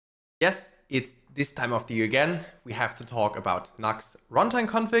Yes, it's this time of the year again. We have to talk about Nuxt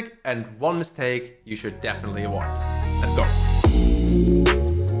runtimeConfig and one mistake you should definitely avoid. Let's go.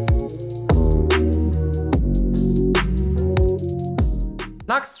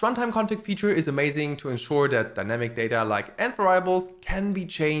 Nuxt's runtimeConfig feature is amazing to ensure that dynamic data like env variables can be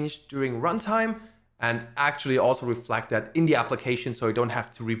changed during runtime and actually also reflect that in the application so you don't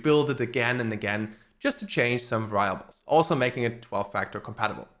have to rebuild it again and again just to change some variables, also making it 12-factor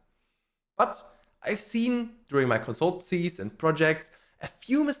compatible. But I've seen during my consultancies and projects a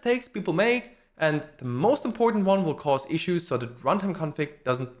few mistakes people make, and the most important one will cause issues so that runtimeConfig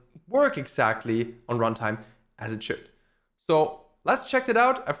doesn't work exactly on runtime as it should. So let's check that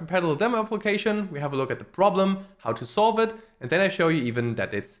out. I've prepared a little demo application. We have a look at the problem, how to solve it, and then I show you even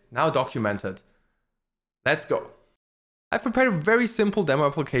that it's now documented. Let's go. I've prepared a very simple demo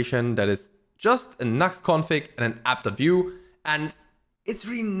application that is just a Nuxt config and an app.view, and it's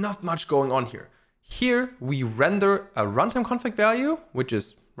really not much going on here. Here we render a runtimeConfig value, which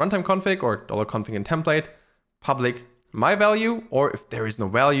is runtimeConfig or $config in template, public my value, or if there is no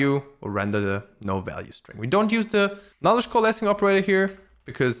value, we'll render the no value string. We don't use the nullish coalescing operator here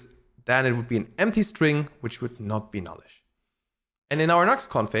because then it would be an empty string, which would not be nullish. And in our Nuxt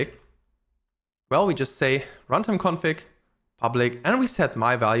config, well, we just say runtimeConfig public, and we set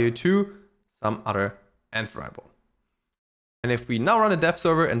my value to some other env variable. And if we now run a dev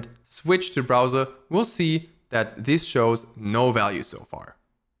server and switch to the browser, we'll see that this shows no value so far.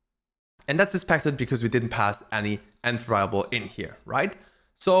 And that's expected because we didn't pass any env variable in here, right?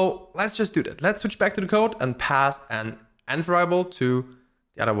 So let's just do that. Let's switch back to the code and pass an env variable to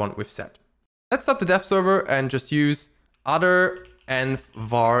the other one we've set. Let's stop the dev server and just use other env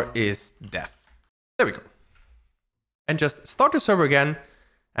var is dev. There we go. And just start the server again.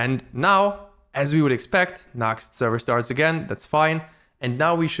 And now, as we would expect, Nuxt server starts again, that's fine. And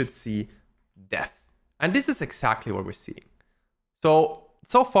now we should see dev. And this is exactly what we're seeing. So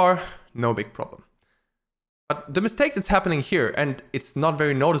far, no big problem. But the mistake that's happening here, and it's not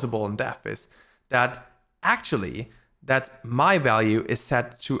very noticeable in dev, is that actually that my value is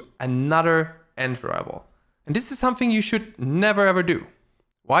set to another env variable. And this is something you should never ever do.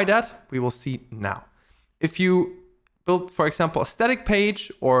 Why that? We will see now. If you build, for example, a static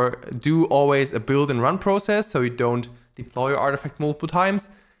page or do always a build and run process so you don't deploy your artifact multiple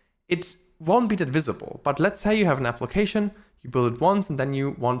times, it won't be that visible. But let's say you have an application, you build it once and then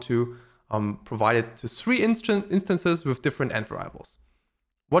you want to provide it to 3 instances with different env variables.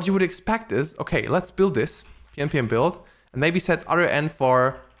 What you would expect is, okay, let's build this, npm build, and maybe set other env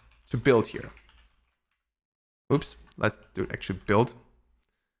var to build here. Oops, let's do actually build.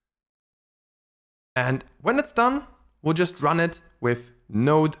 And when it's done, we'll just run it with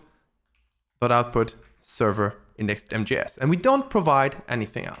node.output server index.mjs, and we don't provide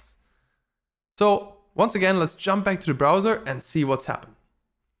anything else. So once again, let's jump back to the browser and see what's happened.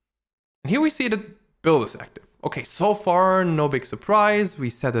 And here we see that build is active. Okay, so far, no big surprise.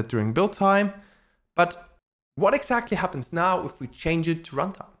 We set it during build time, but what exactly happens now if we change it to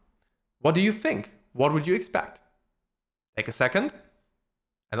runtime? What do you think? What would you expect? Take a second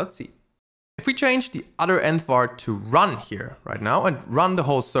and let's see. If we change the other env var to run here right now and run the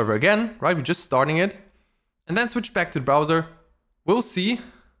whole server again, right? We're just starting it and then switch back to the browser, we'll see,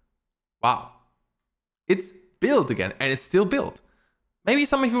 wow, it's built again and it's still built. Maybe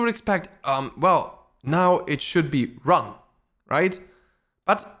some of you would expect, well, now it should be run, right?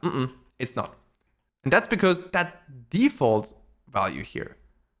 But it's not. And that's because that default value here,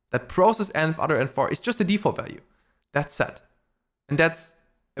 that process env other env var is just a default value. That's set. And that's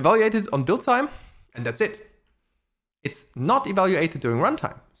evaluated on build time, and that's it. It's not evaluated during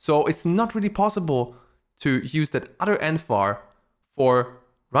runtime. So it's not really possible to use that other env var for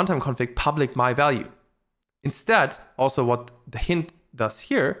runtimeConfig public my value. Instead, also what the hint does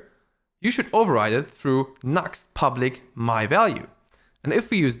here, you should override it through Nuxt public my value. And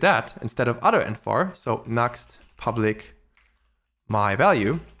if we use that instead of other env var, so Nuxt public my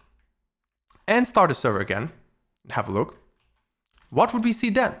value, and start the server again, and have a look, what would we see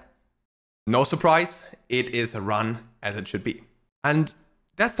then? No surprise, it is a run as it should be. And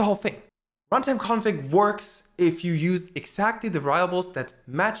that's the whole thing. runtimeConfig works if you use exactly the variables that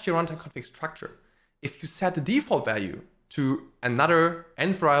match your runtimeConfig structure. If you set the default value to another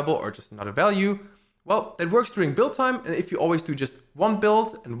env variable or just another value, well, that works during build time. And if you always do just one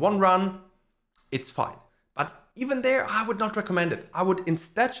build and one run, it's fine. But even there, I would not recommend it. I would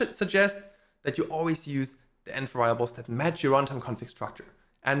instead suggest that you always use the env variables that match your runtimeConfig structure.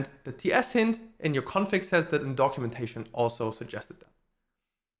 And the TS hint in your config says that, and documentation also suggested that.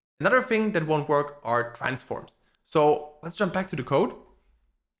 Another thing that won't work are transforms. So let's jump back to the code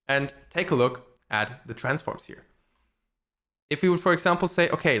and take a look at the transforms here. If we would, for example, say,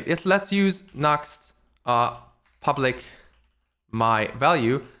 okay, let's use Nuxt public my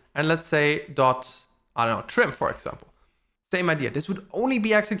value, and let's say dot, I don't know, trim, for example. Same idea. This would only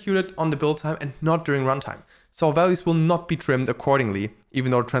be executed on the build time and not during runtime. So values will not be trimmed accordingly,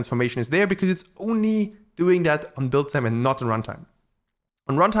 even though the transformation is there, because it's only doing that on build time and not on runtime.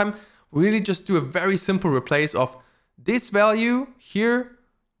 On runtime, we really just do a very simple replace of this value here,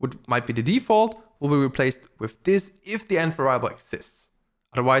 which might be the default, will be replaced with this if the end variable exists.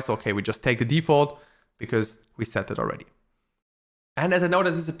 Otherwise, okay, we just take the default because we set it already. And as I know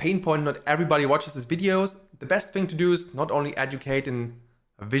this is a pain point, not everybody watches these videos, the best thing to do is not only educate in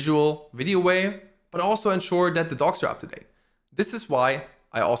a visual video way, but also ensure that the docs are up to date. This is why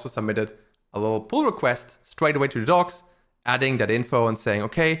I also submitted a little pull request straight away to the docs, adding that info and saying,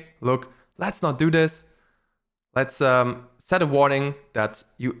 okay, look, let's not do this. Let's set a warning that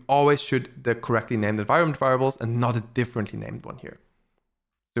you always should the correctly named environment variables and not a differently named one here.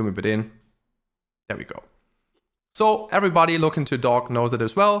 Zoom a bit in. There we go. So everybody looking to doc knows it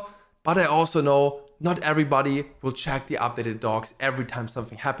as well, but I also know not everybody will check the updated docs every time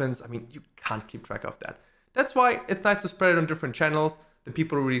something happens. I mean, you can't keep track of that. That's why it's nice to spread it on different channels. The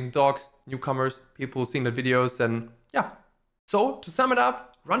people reading docs, newcomers, people seeing the videos, and yeah. So to sum it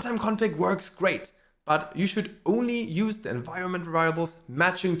up, runtimeConfig works great, but you should only use the environment variables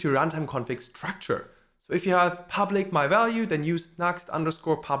matching to runtimeConfig structure. So if you have public my value, then use Nuxt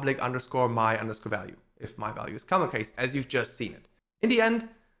underscore public underscore my underscore value, if my value is camel case, as you've just seen it. In the end,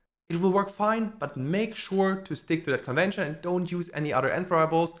 it will work fine, but make sure to stick to that convention and don't use any other end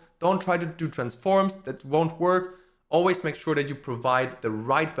variables. Don't try to do transforms, that won't work. Always make sure that you provide the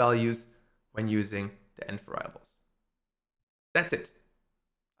right values when using the end variables. That's it.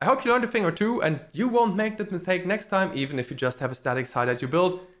 I hope you learned a thing or two and you won't make that mistake next time, even if you just have a static site that you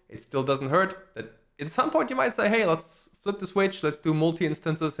build. It still doesn't hurt. That at some point you might say, hey, let's flip the switch, let's do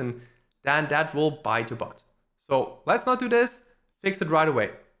multi-instances, and then that will bite your butt. So let's not do this, fix it right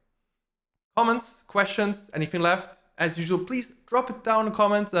away. Comments, questions, anything left? As usual, please drop it down in the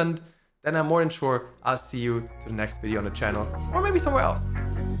comments, and then I'm more than sure I'll see you to the next video on the channel, or maybe somewhere else.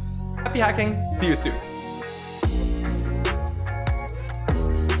 Happy hacking, see you soon.